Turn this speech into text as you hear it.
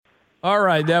All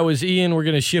right, that was Ian. We're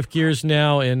going to shift gears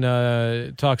now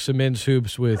and talk some men's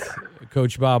hoops with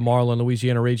Coach Bob Marlin,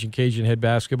 Louisiana Raging Cajun head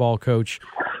basketball coach.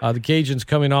 The Cajuns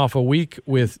coming off a week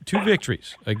with 2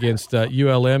 victories against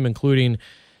ULM, including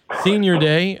Senior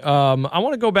Day. I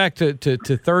want to go back to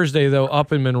Thursday, though,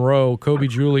 up in Monroe. Kobe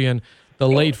Julian, the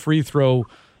late free throw,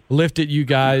 lifted you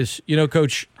guys. You know,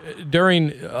 Coach,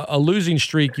 during a losing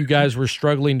streak, you guys were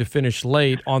struggling to finish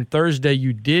late. On Thursday,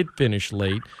 you did finish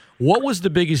late. What was the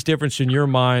biggest difference in your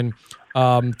mind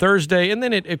Thursday? And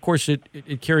then, of course,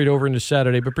 it carried over into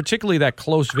Saturday, but particularly that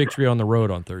close victory on the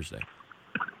road on Thursday.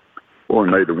 Well,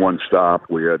 we made the one stop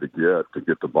we had to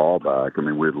get the ball back. I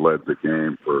mean, we had led the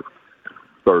game for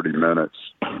 30 minutes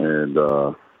and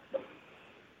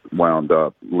wound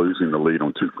up losing the lead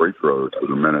on 2 free throws with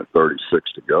 1:36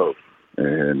 to go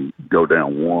and go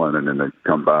down 1, and then they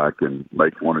come back and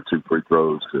make 1 or 2 free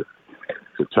throws to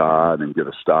tie and then get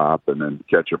a stop and then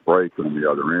catch a break on the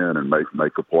other end and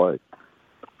make a play.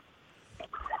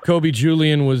 Kobe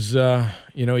Julian was,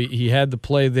 he had the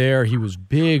play there. He was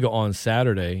big on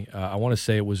Saturday. I want to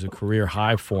say it was a career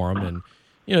high for him. And,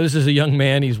 this is a young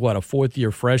man. He's, a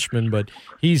fourth-year freshman, but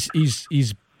he's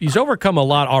overcome a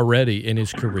lot already in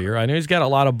his career. I know he's got a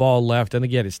lot of ball left. And,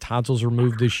 again, his tonsils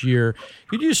removed this year.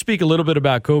 Could you speak a little bit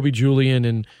about Kobe Julian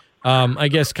and, I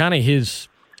guess, kind of his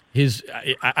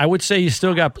I would say he's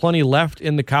still got plenty left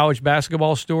in the college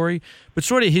basketball story, but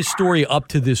sort of his story up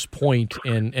to this point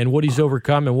and what he's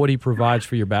overcome and what he provides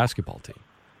for your basketball team.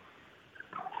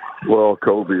 Well,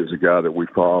 Kobe is a guy that we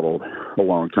followed a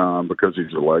long time because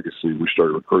he's a legacy. We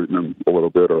started recruiting him a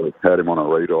little bit, or had him on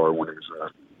our radar when he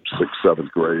was in 6th,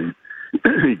 7th grade.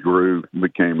 He grew,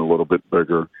 became a little bit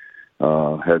bigger,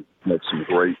 had some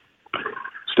great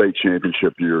state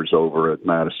championship years over at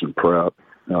Madison Prep.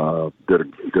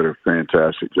 Did a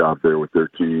fantastic job there with their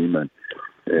team and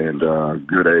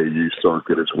good AAU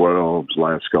circuit as well. His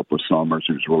last couple of summers,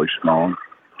 he was really strong,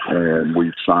 and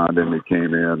we signed him. He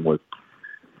came in with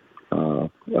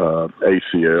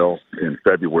ACL in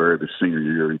February of his senior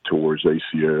year. He tore his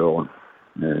ACL,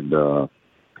 and the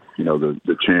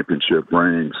championship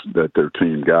rings that their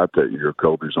team got that year.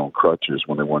 Kobe's on crutches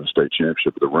when they won the state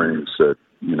championship. The rings said,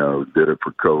 did it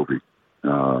for Kobe.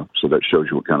 So that shows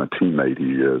you what kind of teammate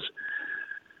he is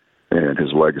and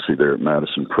his legacy there at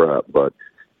Madison Prep. But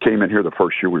came in here the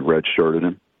first year, we redshirted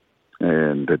him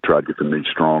and they tried to get the knee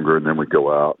stronger, and then we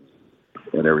go out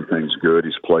and everything's good.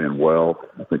 He's playing well.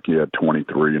 I think he had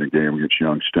 23 in a game against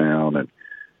Youngstown, and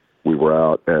we were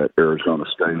out at Arizona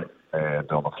State,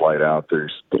 and on the flight out there,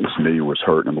 his knee was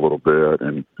hurting him a little bit,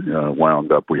 and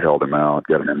wound up, we held him out,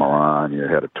 got an MRI, and he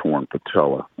had a torn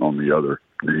patella on the other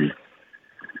knee.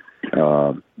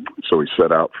 So he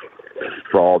set out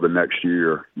for all the next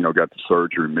year, got the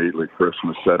surgery immediately.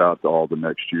 Christmas, set out to all the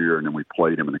next year, and then we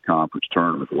played him in the conference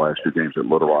tournament. The last 2 games at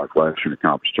Little Rock last year in the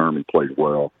conference tournament, he played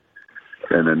well.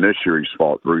 And then this year he's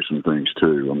fought through some things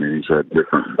too. I mean, he's had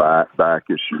different back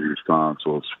issues,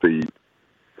 tonsils, feet.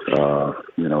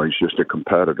 He's just a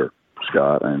competitor,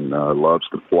 Scott, and loves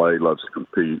to play, loves to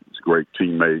compete. He's a great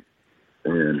teammate,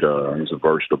 and he's a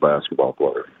versatile basketball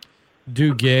player.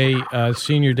 Dou Gueye,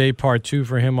 Senior Day Part 2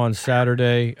 for him on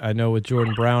Saturday. I know with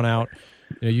Jordan Brown out,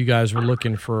 you guys were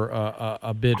looking for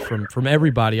a bit from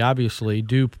everybody, obviously.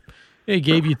 Dou, he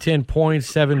gave you 10 points,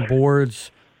 7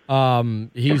 boards.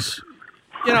 He's,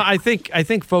 I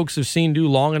think folks have seen Dou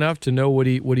long enough to know what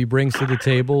he brings to the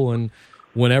table, and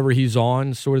whenever he's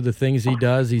on, sort of the things he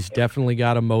does, he's definitely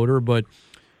got a motor. But,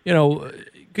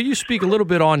 could you speak a little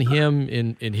bit on him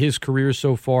in his career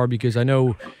so far? Because I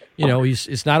know,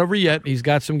 it's not over yet. He's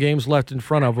got some games left in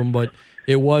front of him, but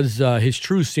it was his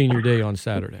true senior day on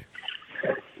Saturday.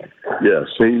 Yes,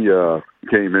 he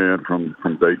came in from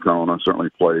Daytona, certainly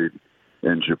played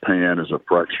in Japan as a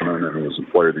freshman and was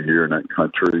a player of the year in that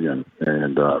country, and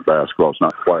basketball's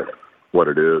not quite what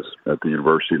it is at the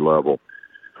university level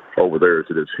over there as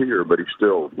it is here, but he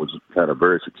still had a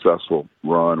very successful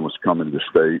run, was coming to the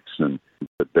States and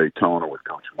at Daytona with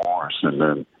Coach Morris, and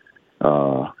then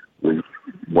we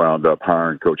wound up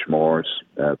hiring Coach Morris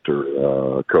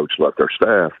after Coach left our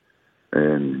staff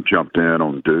and jumped in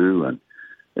on Dou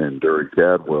and Derry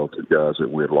Cadwell, 2 guys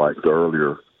that we had liked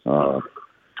earlier.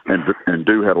 And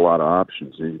Dou had a lot of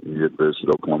options. He had visited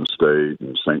Oklahoma State,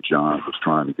 and St. John's was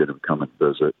trying to get him to come and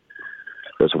visit,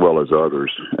 as well as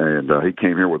others. And he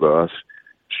came here with us,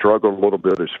 struggled a little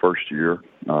bit his first year.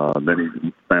 Then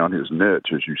he found his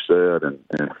niche, as you said, and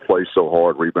plays so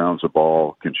hard, rebounds the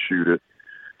ball, can shoot it.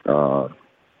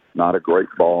 Not a great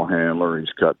ball handler.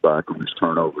 He's cut back on his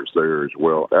turnovers there as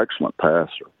well. Excellent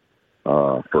passer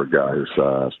for a guy his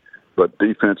size. But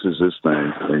defense is his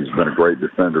thing. He's been a great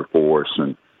defender for us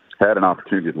and had an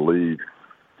opportunity to leave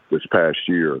this past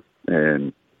year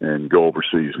and go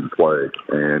overseas and play,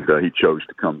 and he chose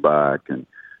to come back and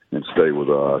stay with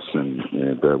us, and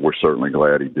we're certainly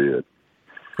glad he did.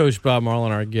 Coach Bob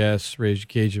Marlin, our guest, Raging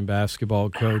Cajun basketball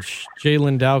coach.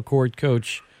 Jalen Dalcourt,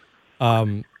 coach.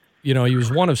 He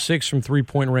was 1 of 6 from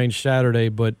three-point range Saturday,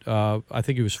 but I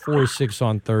think he was 4 of 6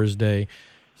 on Thursday.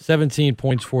 17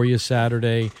 points for you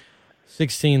Saturday,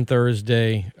 16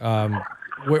 Thursday.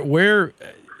 Where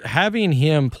having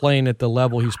him playing at the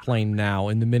level he's playing now,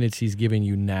 in the minutes he's giving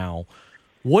you now,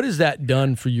 what has that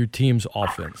done for your team's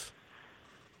offense?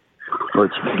 Well,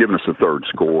 it's given us a third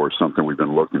score, something we've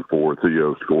been looking for.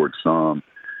 Theo scored some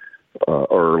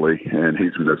early, and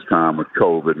he's missed time with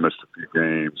COVID, missed a few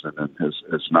games, and then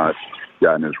has not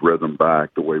gotten his rhythm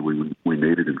back the way we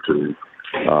needed him to.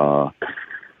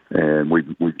 And we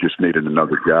just needed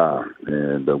another guy,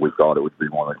 and we thought it would be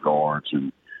one of the guards,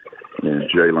 and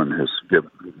Jalen has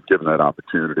given that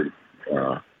opportunity,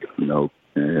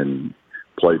 and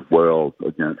played well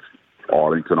against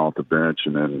Arlington off the bench,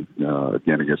 and then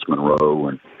again against Monroe.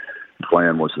 And the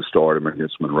plan was to start him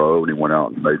against Monroe, and he went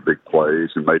out and made big plays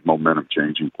and made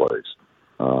momentum-changing plays.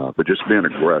 But just being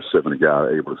aggressive and a guy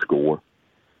able to score.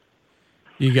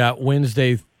 You got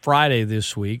Wednesday, Friday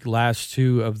this week, last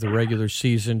two of the regular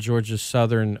season. Georgia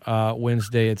Southern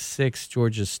Wednesday at 6,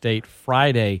 Georgia State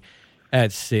Friday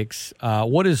at 6.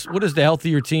 What is the health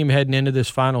of your team heading into this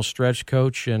final stretch,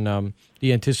 Coach? And do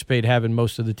you anticipate having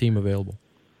most of the team available?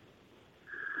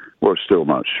 We're still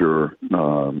not sure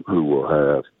who we'll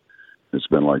have. It's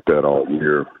been like that all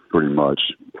year, pretty much,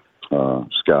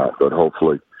 Scott. But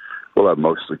hopefully we'll have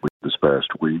mostly this past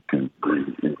week and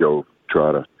go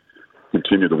try to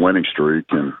continue the winning streak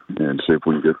and see if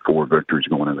we can get 4 victories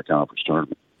going in the conference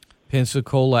tournament.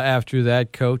 Pensacola after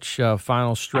that, Coach.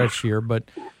 Final stretch here. But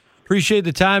appreciate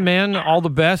the time, man. All the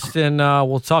best, and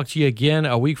we'll talk to you again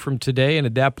a week from today. And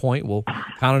at that point, we'll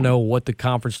kind of know what the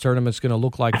conference tournament's going to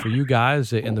look like for you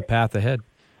guys and the path ahead.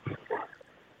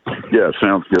 Yeah,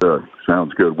 sounds good.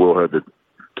 Sounds good. We'll head to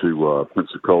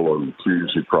Pensacola on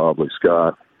Tuesday, probably,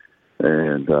 Scott,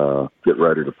 and get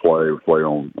ready to play. We'll play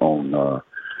on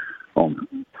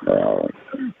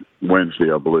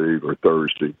Wednesday, I believe, or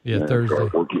Thursday. Yeah, and, Thursday.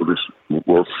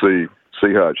 We'll see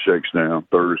how it shakes down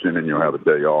Thursday, and then you'll have a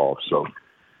day off. So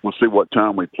we'll see what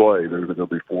time we play. There's going to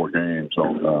be 4 games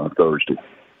on Thursday.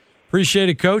 Appreciate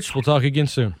it, Coach. We'll talk again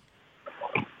soon.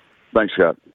 Thanks, Scott.